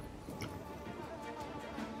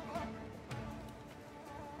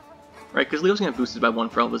 Right, because Leo's gonna get boosted by 1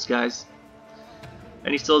 for all of his guys.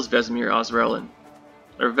 And he still has Vesemir, Azrael, and...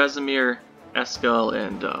 Or Vesemir, Eskel,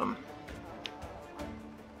 and,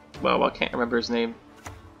 well, I can't remember his name.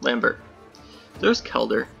 Lambert. There's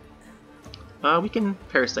Kelder. We can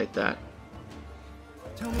parasite that.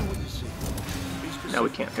 Tell me what you see. Now we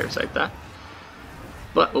can't parasite that.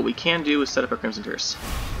 But what we can do is set up our Crimson Curse.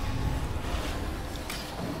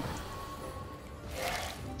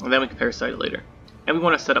 And then we can parasite it later. And we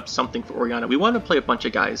want to set up something for Orianna. We want to play a bunch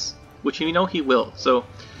of guys, which we know he will. So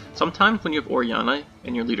sometimes when you have Orianna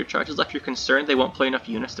and your leader charges left, you're concerned they won't play enough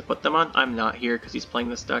units to put them on. I'm not here because he's playing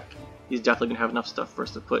this deck. He's definitely going to have enough stuff for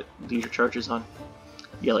us to put leader charges on.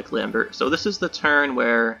 Yeah, like Lambert. So this is the turn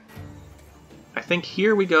where I think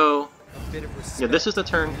here we go. Yeah, this is the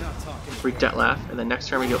turn we Detlaf, and then next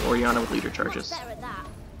turn we get Orianna with leader charges.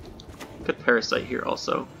 Could parasite here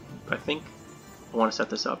also. But I think I want to set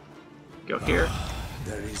this up. Go here.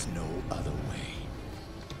 There is no other way.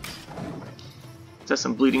 has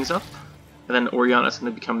some bleedings up, and then Orianna's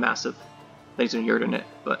going to become massive. Then he's going to Yurt in it,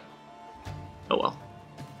 but oh well.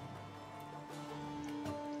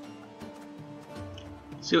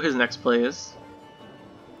 See what his next play is.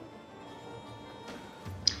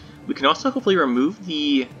 We can also hopefully remove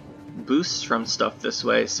the boosts from stuff this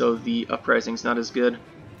way, so the uprising's not as good.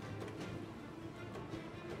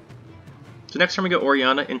 So next time we get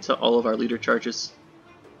Orianna into all of our leader charges.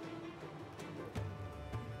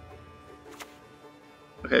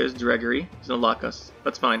 Okay, there's Gregory. He's gonna lock us.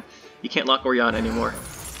 That's fine. You can't lock Orianna anymore.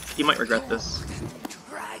 He might regret this.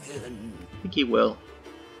 I think he will.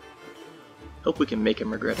 Hope we can make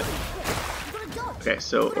him regret it. Okay,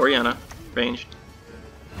 so Orianna, ranged.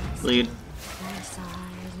 Bleed.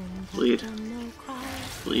 Bleed.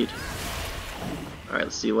 Bleed. Alright,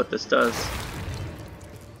 let's see what this does.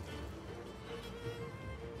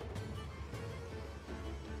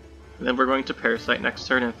 And then we're going to Parasite next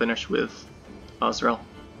turn and finish with Alzur.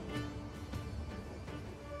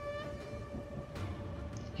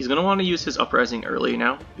 He's going to want to use his Uprising early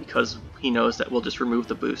now, because he knows that we'll just remove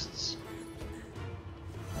the boosts.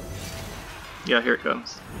 Yeah, here it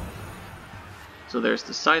comes. So there's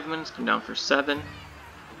the Scytheman, it's come down for 7.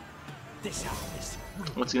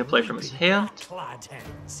 What's he going to play from his hand?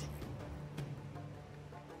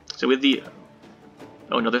 So with the...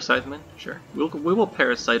 Oh, another Scytheman? Sure. We will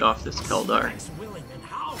Parasite off this Keldar.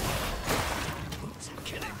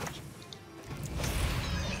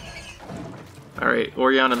 Alright,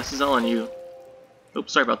 Orianna, this is all on you.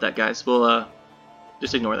 Oops, sorry about that, guys. We'll,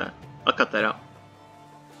 just ignore that. I'll cut that out.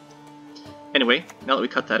 Anyway, now that we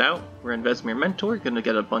cut that out, we're in Vesemir Mentor, gonna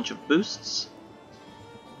get a bunch of boosts.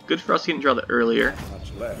 Good for us getting draw that earlier.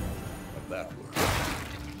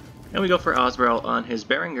 And we go for Oswald on his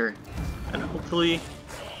Berenger, and hopefully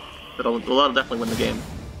that'll definitely win the game.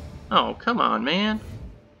 Oh, come on, man.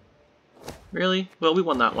 Really? Well, we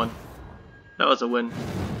won that one. That was a win.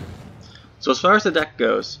 So as far as the deck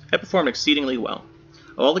goes, it performed exceedingly well.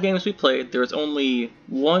 Of all the games we played, there was only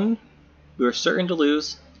one we were certain to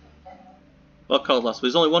lose. Well, called lost.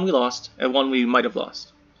 There's only one we lost, and one we might have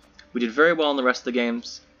lost. We did very well in the rest of the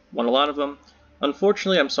games, won a lot of them.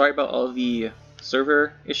 Unfortunately, I'm sorry about all of the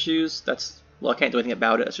server issues. Well, I can't do anything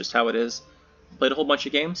about it, that's just how it is. Played a whole bunch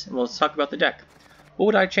of games, and let's talk about the deck. What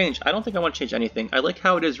would I change? I don't think I want to change anything. I like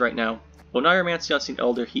how it is right now. Oneiromancy, Unseen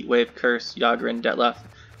Elder, Heatwave, Curse, Yagran, Detlef,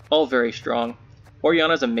 all very strong.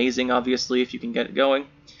 Orianna's amazing, obviously, if you can get it going.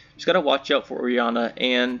 Just gotta watch out for Orianna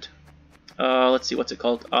and, let's see, what's it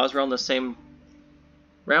called? Oswald in the same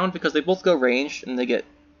round, because they both go ranged and they get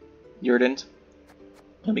Yurdened.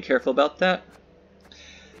 I'll be careful about that.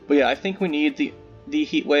 But yeah, I think we need the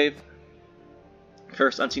Heatwave.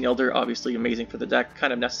 Curse, Unseen Elder, obviously amazing for the deck,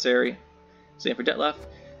 kind of necessary. Same for Detlef.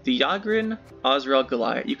 The Yagran, Oswald,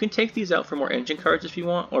 Goliath. You can take these out for more engine cards if you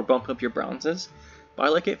want, or bump up your bronzes. But I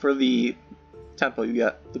like it for the tempo you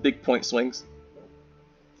get, the big point swings.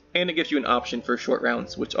 And it gives you an option for short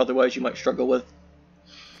rounds, which otherwise you might struggle with.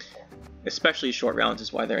 Especially short rounds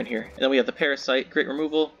is why they're in here. And then we have the Parasite, great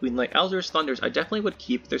removal. We like Alzur's Thunders, I definitely would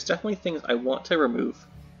keep. There's definitely things I want to remove.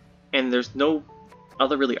 And there's no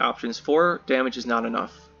other really options. 4 damage is not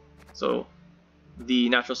enough. So the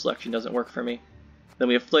natural selection doesn't work for me. Then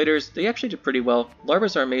we have Flaters, they actually do pretty well.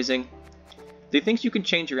 Larvas are amazing. The things you can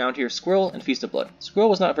change around here, Squirrel and Feast of Blood. Squirrel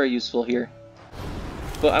was not very useful here,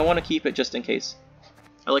 but I want to keep it just in case.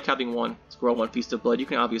 I like having 1 Squirrel, 1 Feast of Blood. You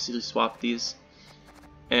can obviously swap these.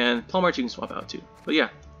 And Palmarch you can swap out too. But yeah,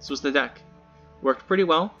 this was the deck. Worked pretty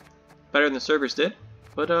well. Better than the servers did.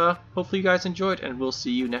 But hopefully you guys enjoyed, and we'll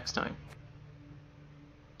see you next time.